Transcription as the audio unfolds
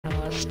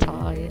That's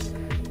tight.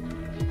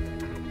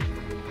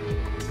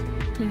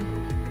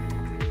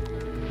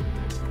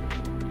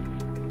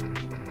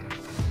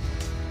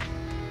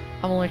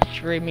 I'm only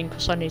streaming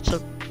because I need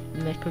to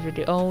make a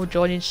video. Oh,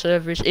 joining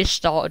servers. It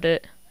started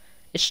it.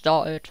 It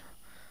started.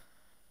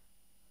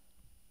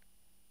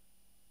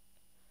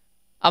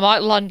 I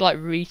might land like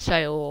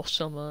retail or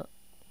something.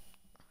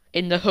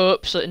 In the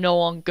hopes that no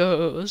one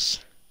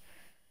goes.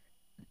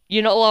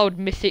 You're not allowed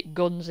mythic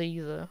guns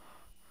either.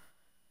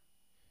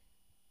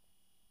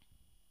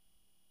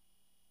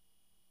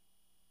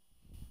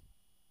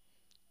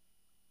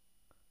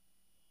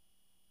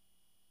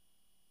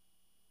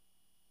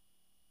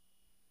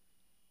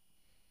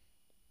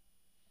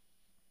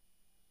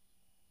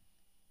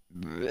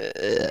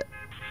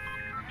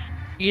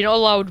 You're not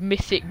allowed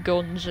mythic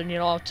guns and you're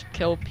not allowed to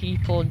kill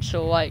people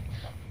until like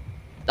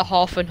the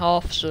half and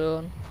half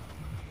zone.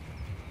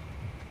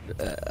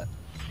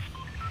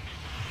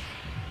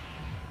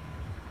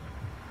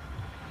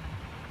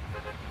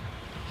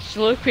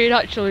 Slurpee would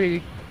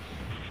actually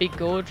be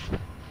good.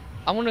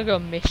 I'm gonna go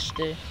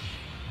Misty.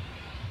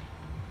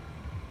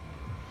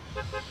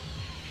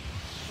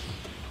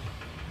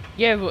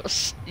 Yeah, but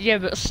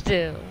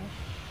still.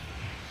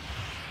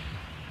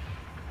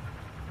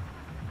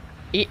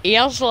 He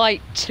has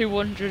like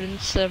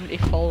 270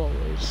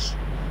 followers.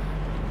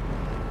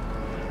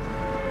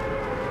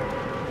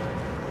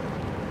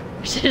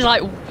 This is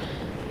like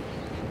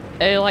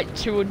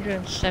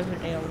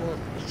 270 I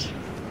looked.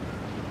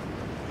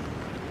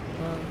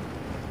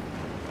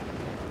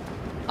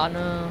 I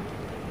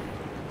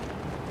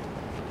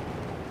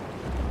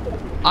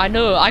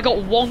know, I got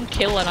 1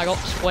 kill and I got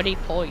 20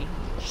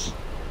 points.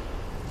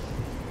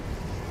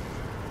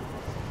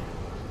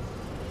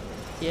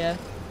 Yeah.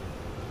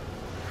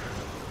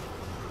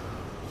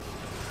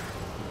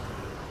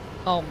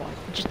 Oh my,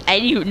 just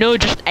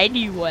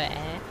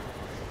anywhere.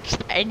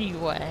 Just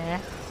anywhere.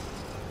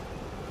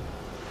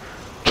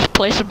 Just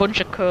place a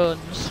bunch of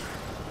cones.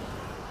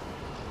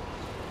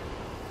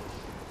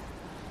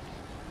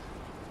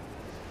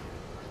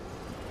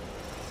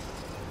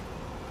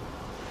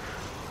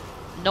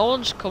 No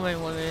one's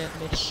coming with me,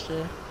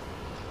 mister.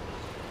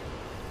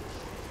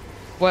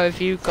 Where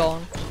have you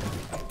gone?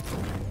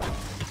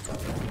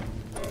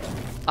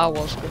 I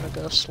was gonna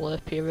go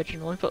Slurpee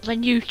originally, but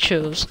then you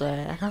chose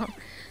there.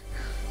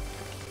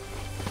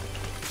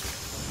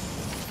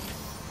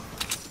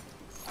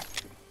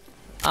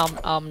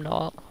 I'm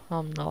not.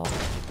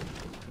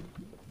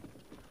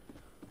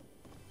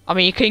 I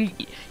mean, you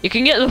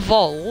can get the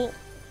vault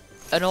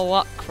and all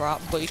that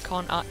crap, but you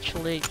can't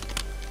actually.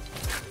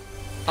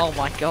 Oh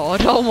my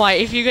god! Oh my!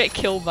 If you get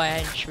killed by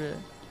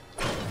henchmen,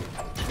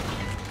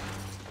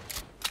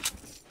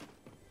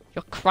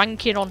 you're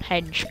cranking on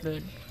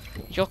henchmen.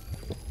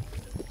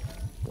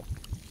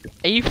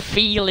 Are you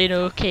feeling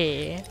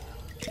okay?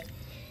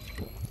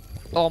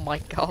 Oh my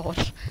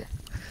god!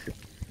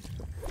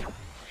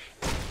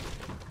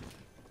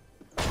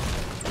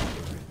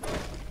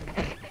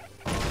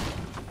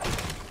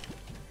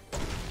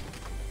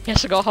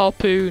 Yes, I got a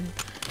harpoon.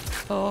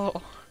 Oh.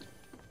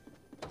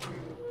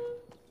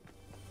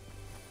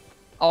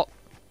 Oh.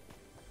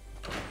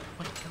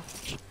 My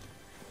gosh.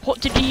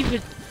 What did he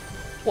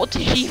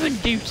even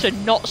do to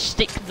not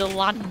stick the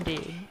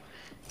landing?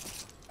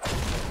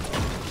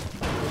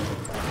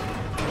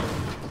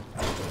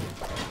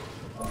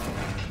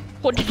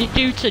 What did he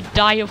do to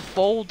die of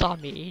fall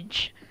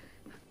damage?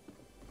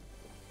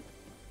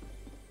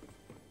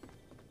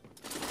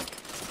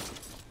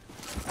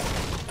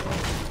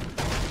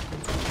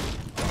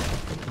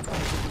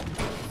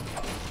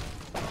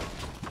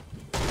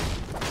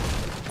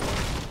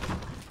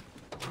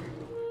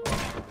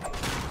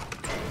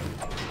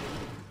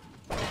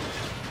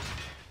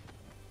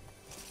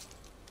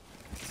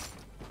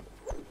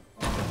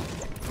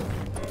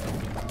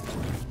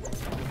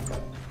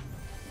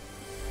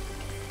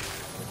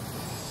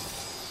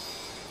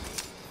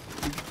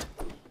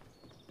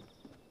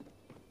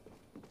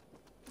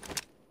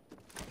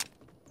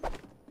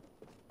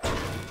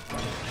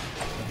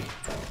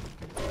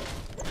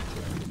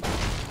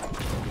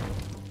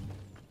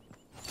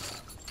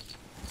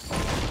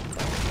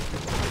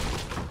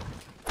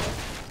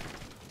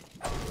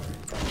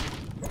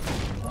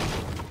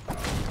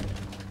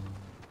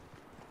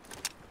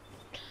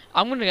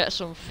 I'm gonna get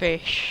some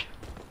fish.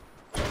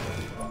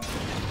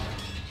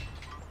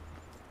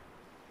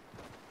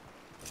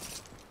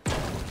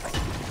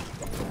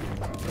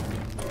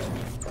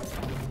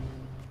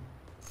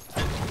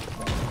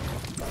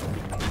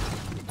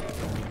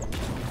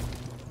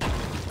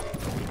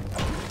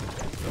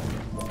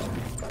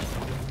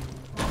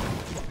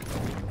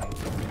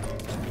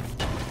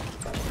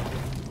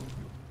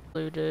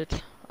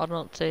 Included, I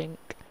don't think.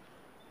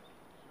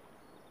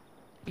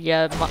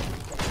 Yeah,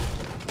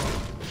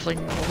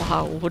 fling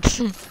loud.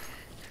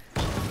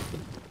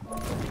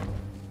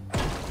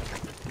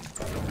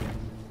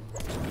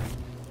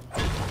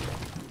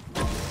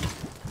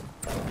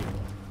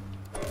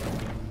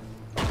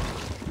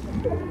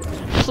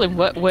 Flynn,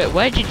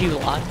 where did you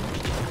land?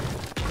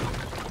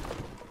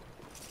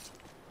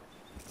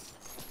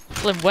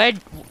 Flynn, where?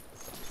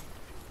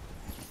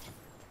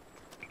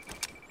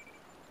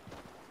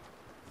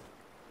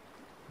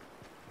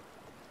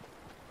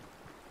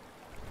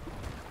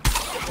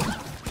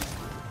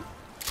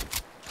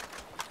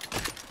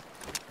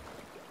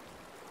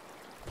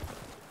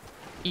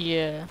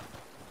 Yeah.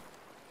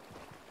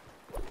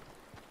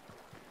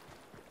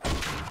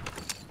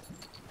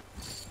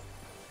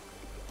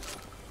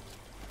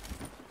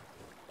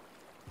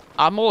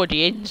 I'm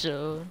already in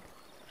zone.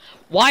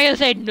 Why are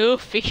there no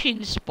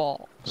fishing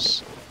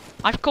spots?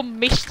 I've come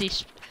Misty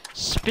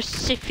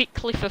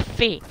specifically for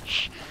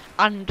fish,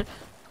 and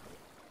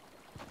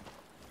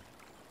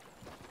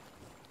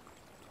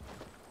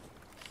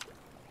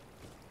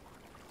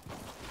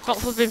not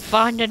for been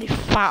finding any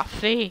fat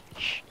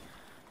fish.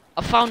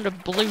 I found a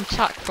blue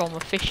tack from a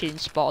fishing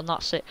spot, and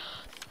that's it.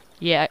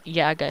 Yeah,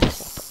 I get a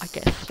flopper. I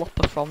get a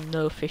flopper from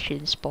no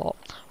fishing spot.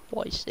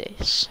 What is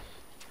this?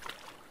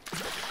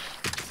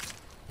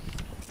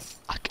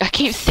 I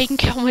keep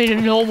thinking I'm in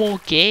a normal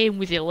game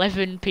with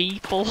 11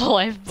 people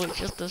left, but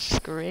just a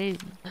scrim.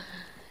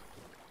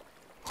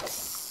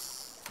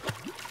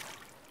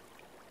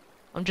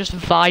 I'm just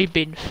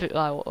vibing,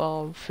 like,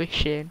 oh,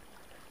 fishing.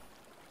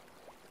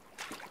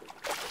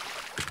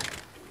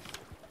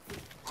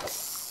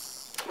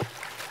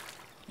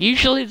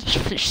 Usually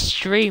the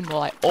stream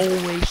like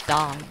always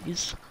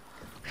dies.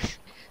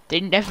 They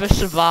never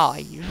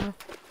survive.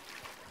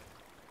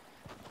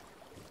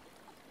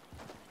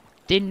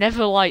 They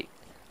never like.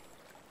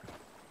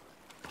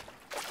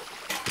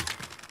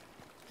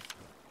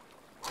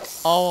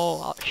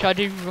 Oh, should I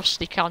do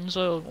rusty cans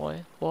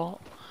only? What?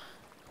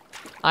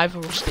 I have a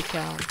rusty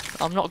can.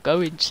 I'm not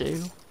going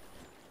to.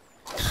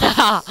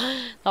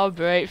 That would be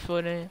very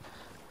funny.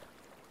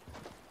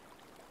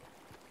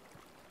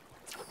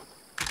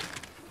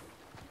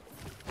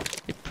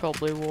 It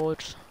probably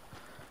would.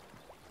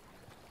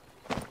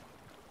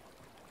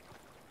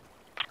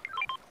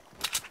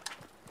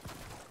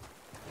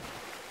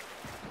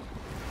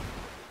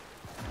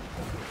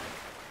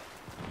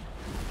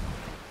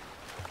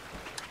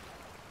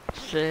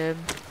 Same.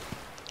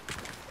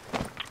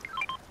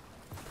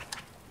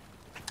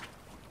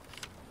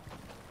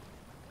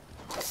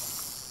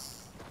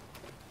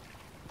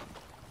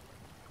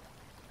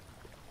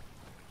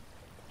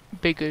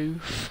 Big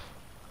oof.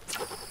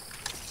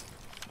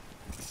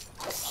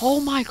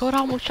 Oh my god,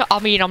 how much I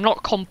mean, I'm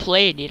not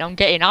complaining, I'm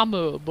getting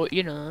ammo, but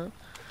you know.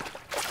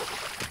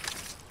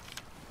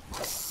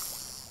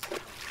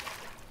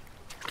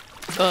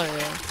 Oh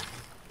yeah.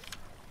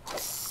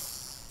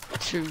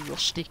 2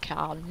 rusty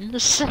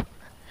cans.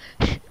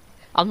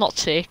 I'm not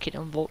taking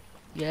them, but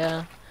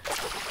yeah.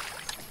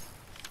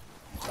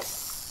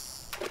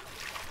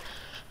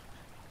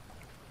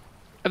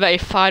 I bet your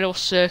final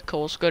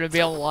circle's gonna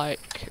be on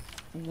like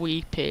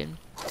weeping.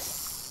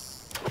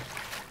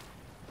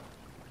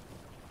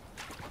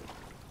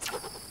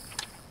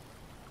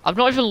 I've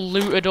not even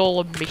looted all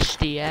of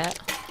Misty yet.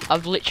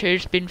 I've literally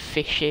just been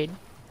fishing.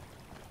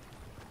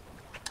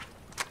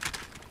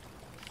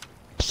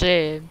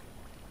 Same.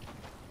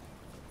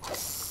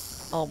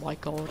 Oh my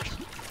god.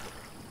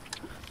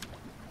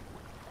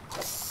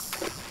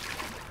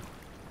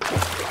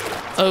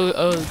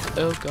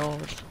 Oh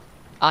god.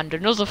 And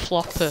another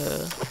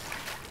flopper.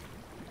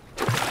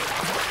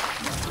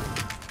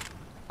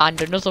 And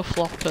another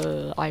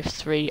flopper. I have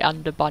 3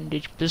 and a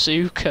bandage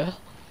bazooka.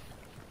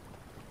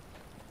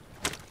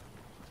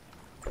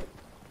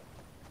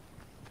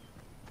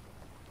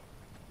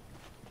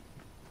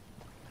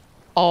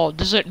 Oh,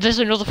 there's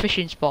another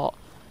fishing spot.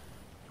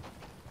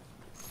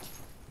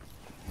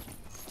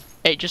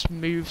 It just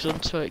moves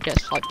until it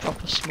gets like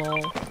proper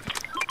small.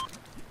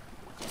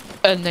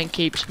 And then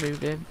keeps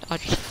moving. I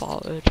just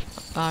farted.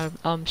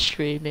 I'm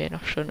streaming, I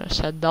shouldn't have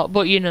said that,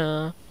 but you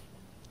know.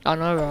 I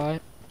know,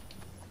 right?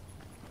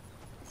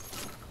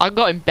 I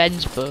got in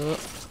Ben's boat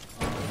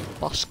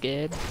last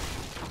game.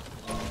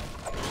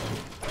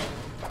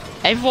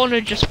 Everyone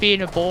would just be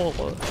in a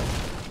baller.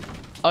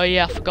 Oh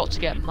yeah, I forgot to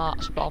get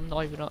mats, but I'm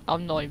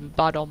not even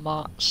bad on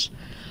mats.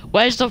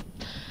 Where's the?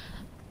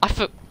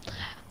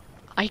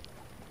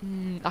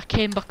 I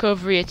came back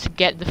over here to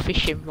get the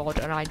fishing rod,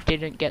 and I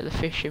didn't get the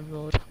fishing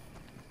rod.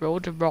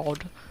 Rod.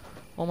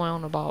 What am I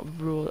on about?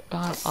 Rod.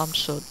 I'm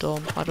so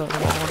dumb. I don't know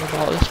what I'm on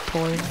about at this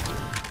point.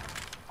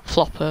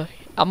 Flopper.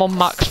 I'm on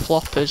max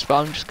floppers, but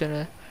I'm just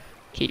gonna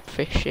keep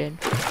fishing.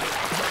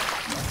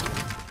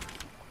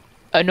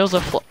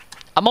 Another flop.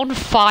 I'm on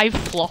 5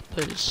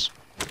 floppers.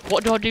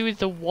 What do I do with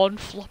the 1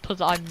 flopper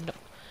that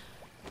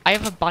I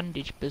have a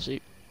bandage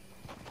bazooka.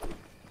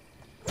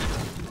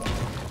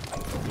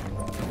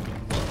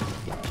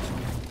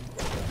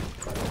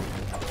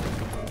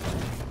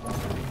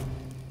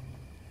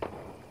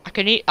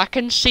 I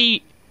can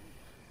see.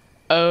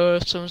 Oh,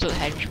 someone's at the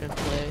henchman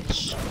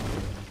place.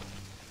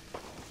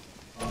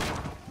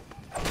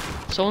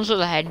 Someone's at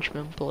the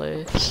henchman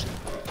place.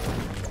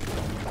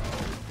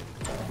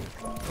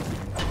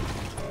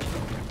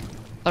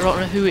 I don't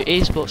know who it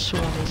is, but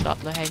someone is at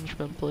the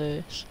henchman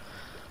place.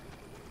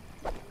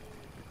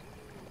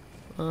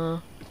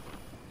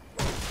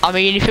 I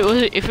mean, if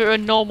it were a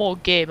normal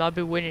game, I'd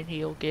be winning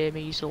heal game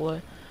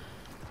easily.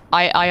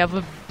 I have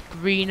a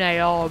green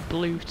AR,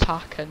 blue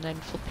tack, and then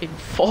flipping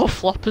 4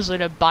 floppers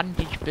and a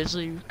bandage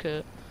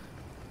bazooka.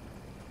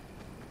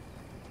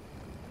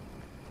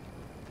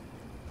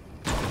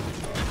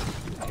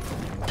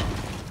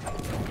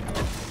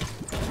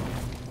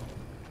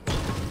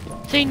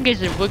 Thing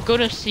is, we're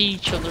gonna see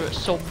each other at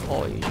some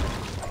point.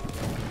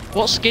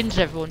 What skin's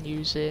everyone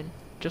using?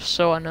 Just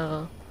so I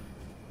know.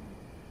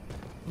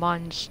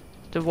 Mine's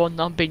the one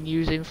I've been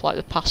using for like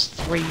the past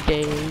 3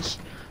 days.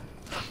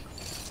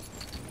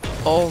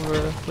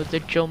 Aura with the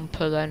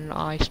jumper, then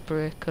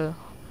icebreaker.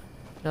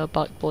 No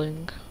back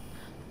bling.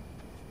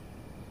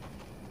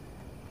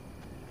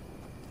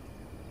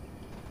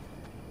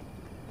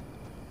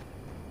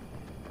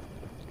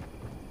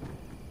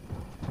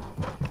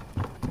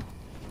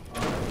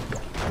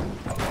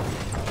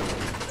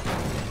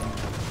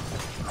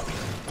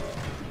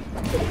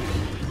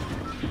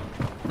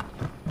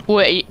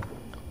 Wait.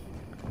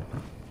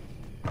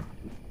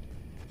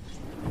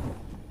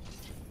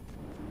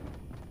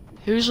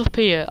 Who's up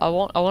here? I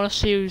wanna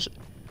see who's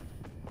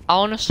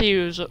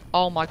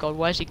oh my god,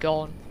 where's he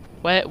gone?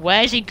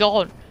 Where's he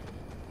gone?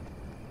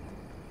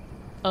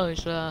 Oh,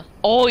 he's there.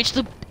 Oh, it's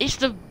the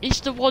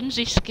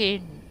onesie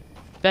skin.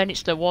 Ben,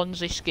 it's the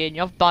onesie skin.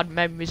 You have bad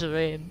memories of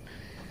him.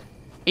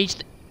 He's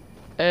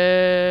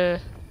going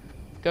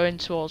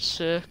towards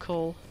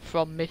circle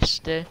from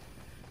Misty.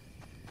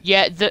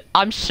 Yeah,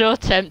 I'm so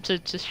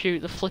tempted to shoot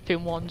the flipping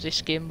onesie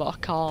skin, but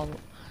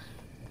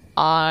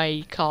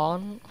I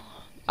can't.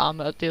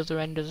 I'm at the other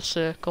end of the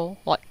circle,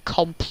 like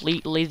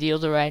completely the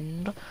other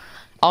end.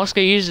 I was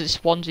gonna use this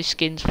onesie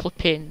skin's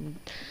flipping.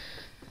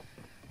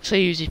 So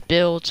use his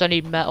builds. I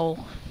need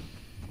metal.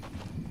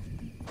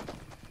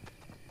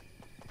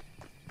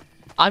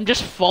 I'm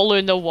just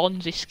following the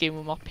onesie skin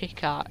with my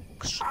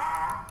pickaxe.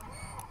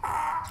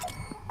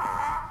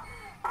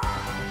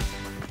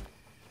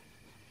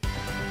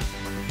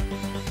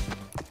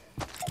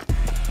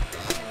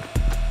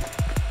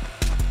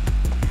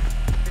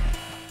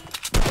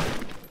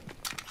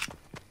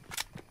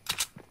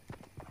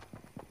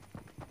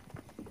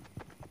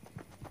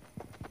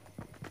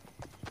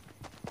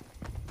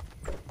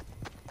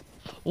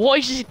 What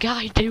is this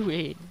guy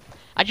doing?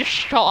 I just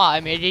shot at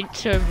him, he didn't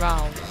turn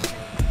round.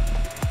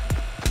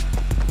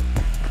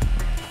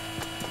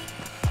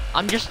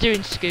 I'm just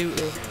doing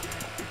scooting.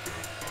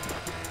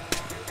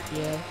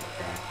 Yeah.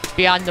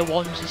 Behind the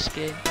onesie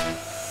skin.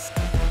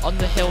 On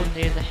the hill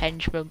near the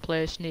henchman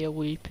place near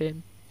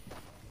Weeping.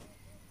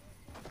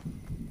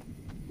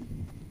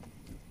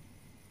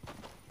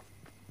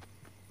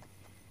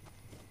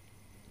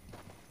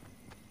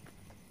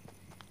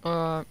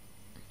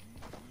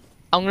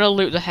 I'm gonna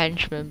loot the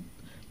henchman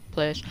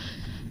place.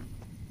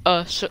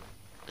 So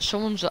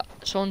someone's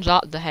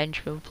at the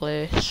henchman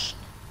place.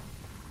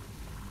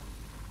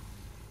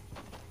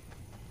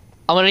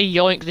 I'm gonna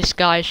yoink this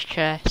guy's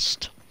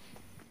chest.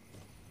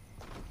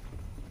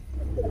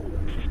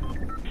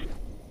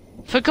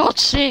 For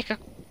God's sake!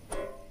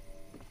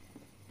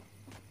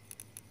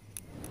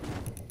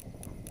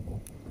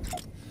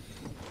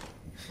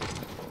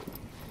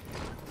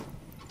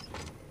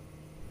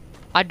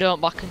 I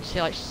don't, but I can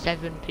see like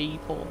 7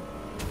 people.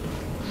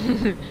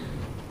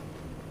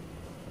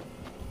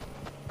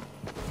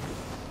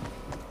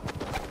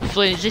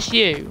 Flynn, is this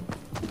you?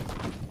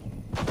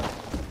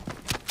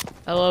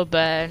 Hello,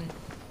 Ben.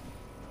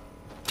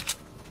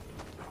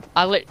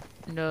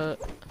 No.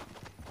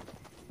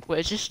 Wait,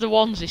 is this the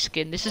onesie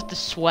skin? This is the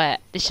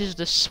sweat. This is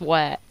the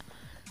sweat.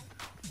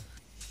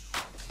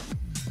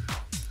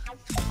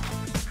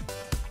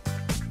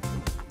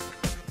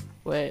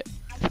 Wait,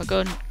 if I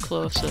go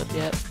closer,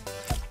 yep.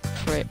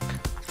 Frick.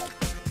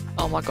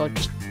 Oh my god,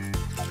 just...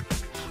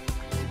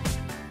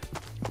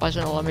 Why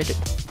doesn't it let me do...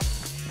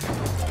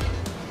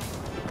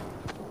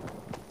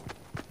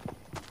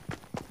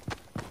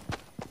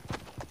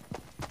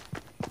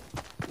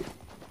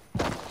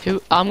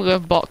 I'm gonna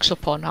box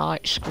up on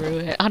height, screw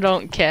it, I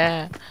don't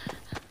care.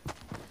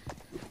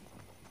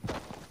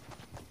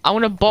 I'm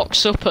gonna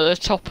box up at the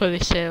top of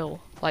this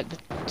hill, like the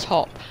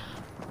top.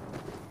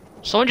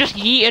 Someone just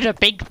yeeted a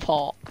big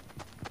pot.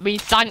 I mean,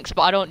 thanks,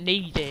 but I don't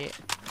need it.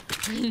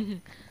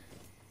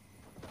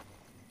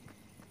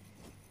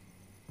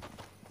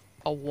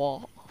 Or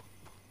what?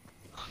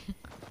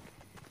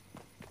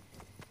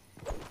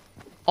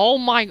 Oh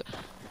my...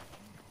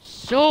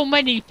 So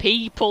many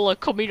people are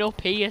coming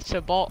up here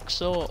to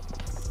box up.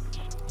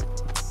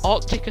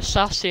 Arctic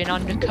Assassin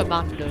and a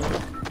Commando.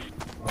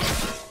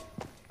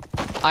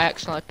 I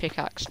accidentally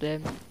pickaxed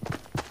him.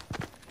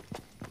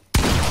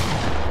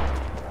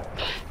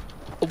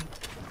 Oh.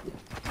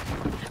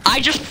 I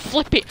just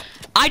flip it.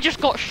 I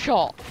just got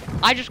shot.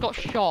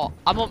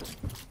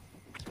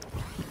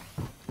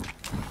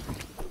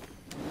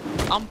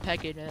 I'm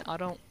pegging it. I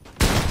don't...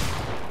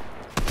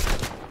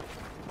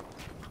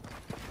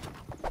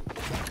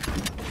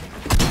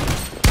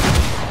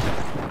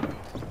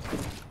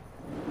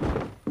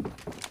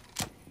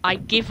 I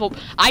give up.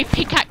 I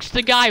pickaxed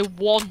the guy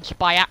once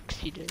by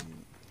accident.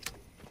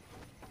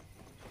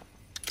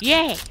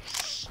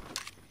 Yes!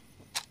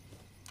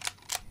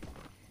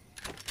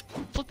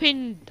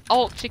 Flipping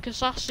Arctic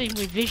Assassin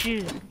with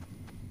vision.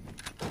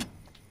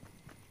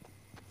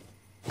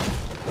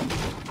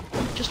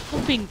 Just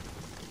flipping...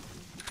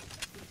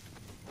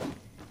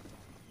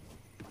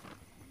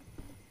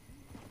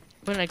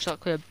 Wasn't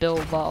exactly a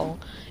build battle.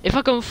 If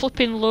I can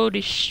flipping load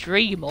his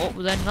stream up,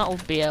 then that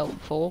would be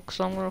helpful,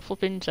 because I'm gonna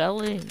flipping tell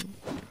him.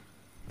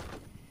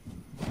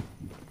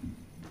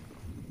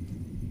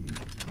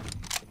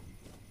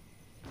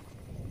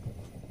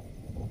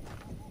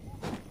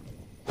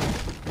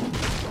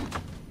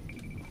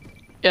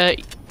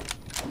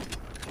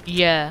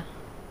 Yeah.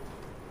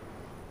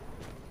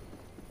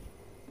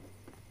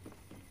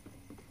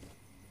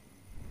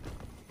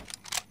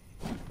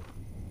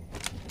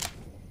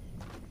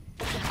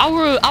 I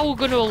were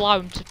gonna allow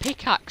him to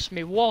pickaxe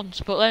me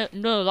once, but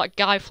then, no, that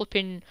guy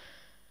flipping...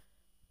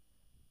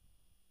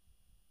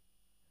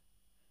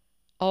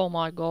 Oh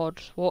my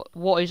god,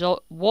 what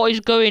is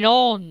going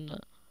on?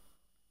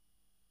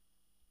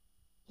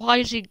 Why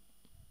is he...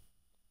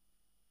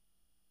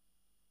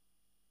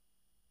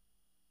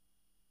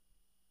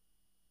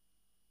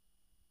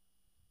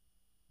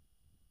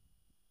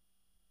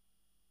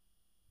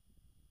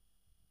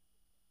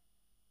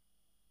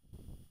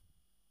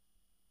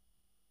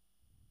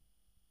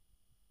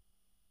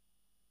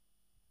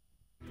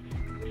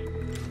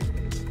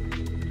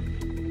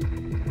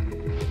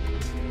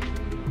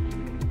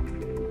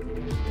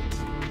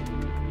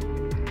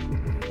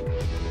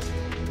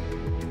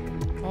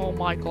 Oh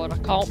my god, I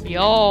can't be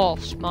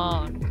arsed,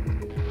 man.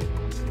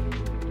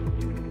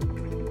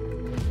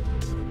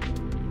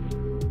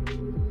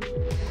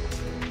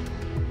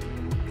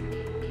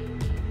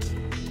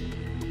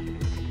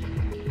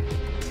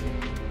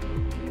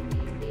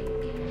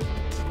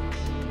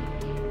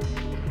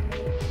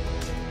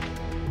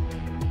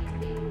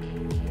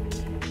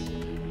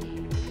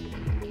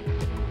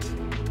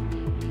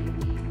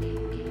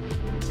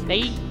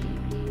 Me?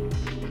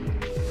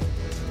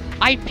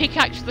 I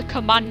pickaxed the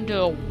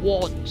commander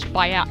once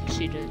by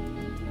accident.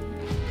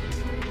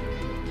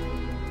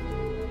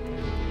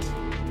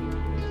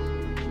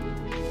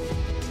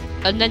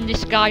 And then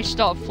this guy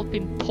started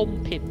flipping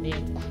pumping me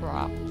and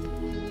crap.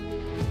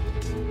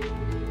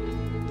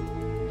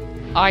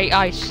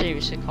 I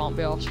seriously can't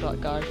be asked for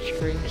that guy's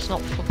stream, it's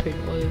not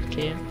flipping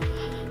working.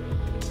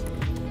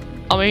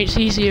 I mean, it's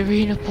easy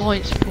arena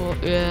points,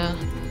 but yeah.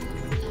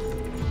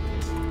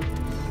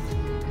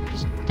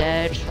 He's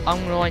dead. I'm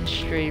gonna end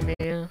stream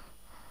here.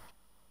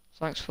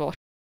 Thanks for watching.